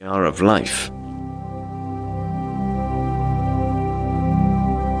hour of life.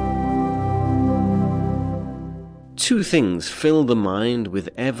 Two things fill the mind with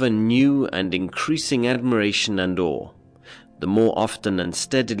ever new and increasing admiration and awe, the more often and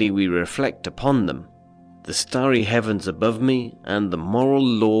steadily we reflect upon them: the starry heavens above me and the moral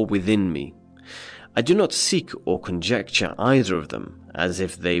law within me. I do not seek or conjecture either of them, as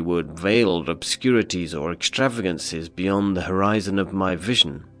if they were veiled obscurities or extravagances beyond the horizon of my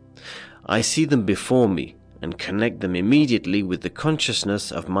vision. I see them before me, and connect them immediately with the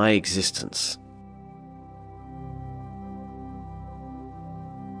consciousness of my existence.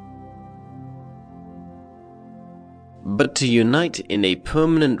 But to unite in a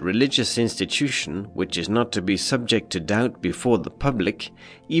permanent religious institution which is not to be subject to doubt before the public,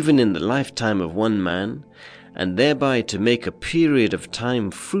 even in the lifetime of one man, and thereby to make a period of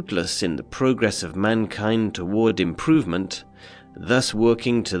time fruitless in the progress of mankind toward improvement, thus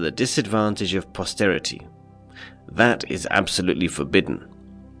working to the disadvantage of posterity, that is absolutely forbidden.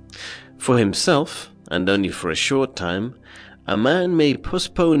 For himself, and only for a short time, a man may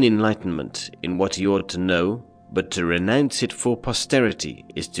postpone enlightenment in what he ought to know, but to renounce it for posterity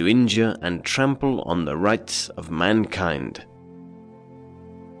is to injure and trample on the rights of mankind.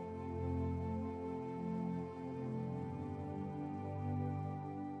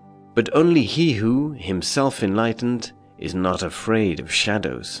 But only he who, himself enlightened, is not afraid of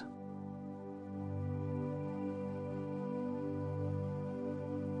shadows.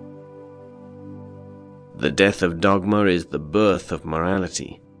 The death of dogma is the birth of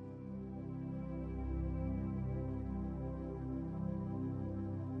morality.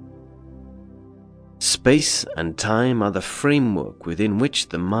 Space and time are the framework within which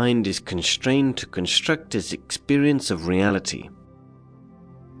the mind is constrained to construct its experience of reality.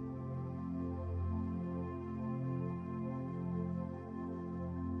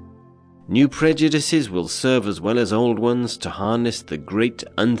 New prejudices will serve as well as old ones to harness the great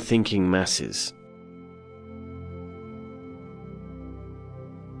unthinking masses.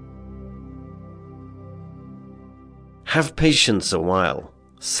 Have patience a while.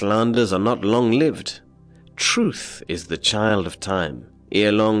 Slanders are not long-lived. Truth is the child of time.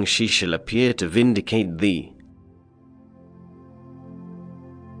 Ere long she shall appear to vindicate thee.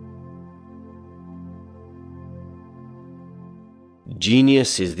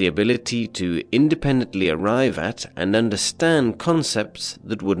 Genius is the ability to independently arrive at and understand concepts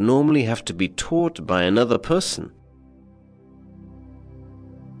that would normally have to be taught by another person.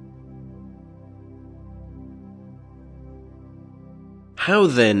 How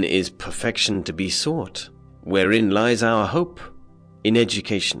then is perfection to be sought? Wherein lies our hope? In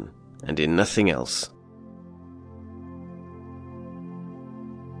education, and in nothing else.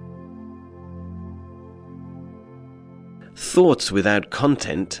 Thoughts without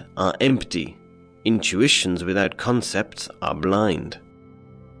content are empty. Intuitions without concepts are blind.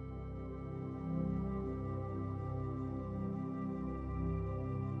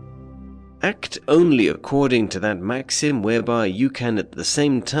 Act only according to that maxim whereby you can at the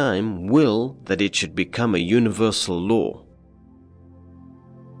same time will that it should become a universal law.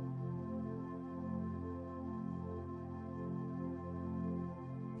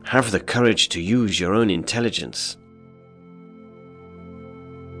 Have the courage to use your own intelligence.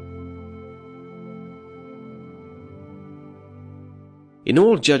 In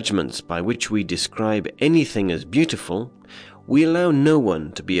all judgments by which we describe anything as beautiful, we allow no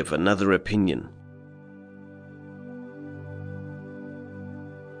one to be of another opinion.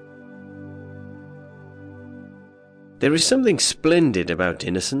 There is something splendid about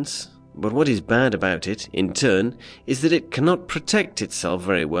innocence, but what is bad about it, in turn, is that it cannot protect itself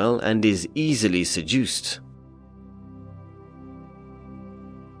very well and is easily seduced.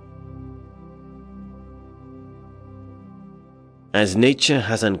 As nature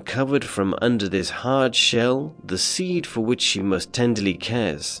has uncovered from under this hard shell the seed for which she most tenderly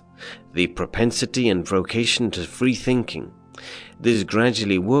cares, the propensity and vocation to free thinking, this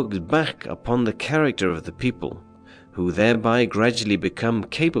gradually works back upon the character of the people, who thereby gradually become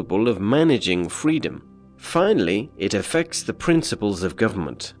capable of managing freedom. Finally, it affects the principles of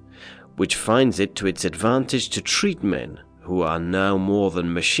government, which finds it to its advantage to treat men, who are now more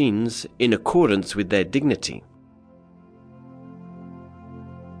than machines, in accordance with their dignity.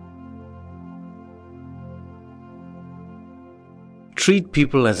 Treat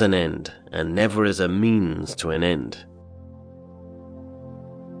people as an end, and never as a means to an end.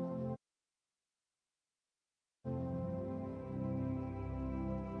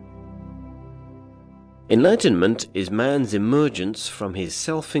 Enlightenment is man's emergence from his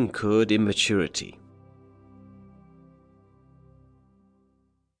self-incurred immaturity.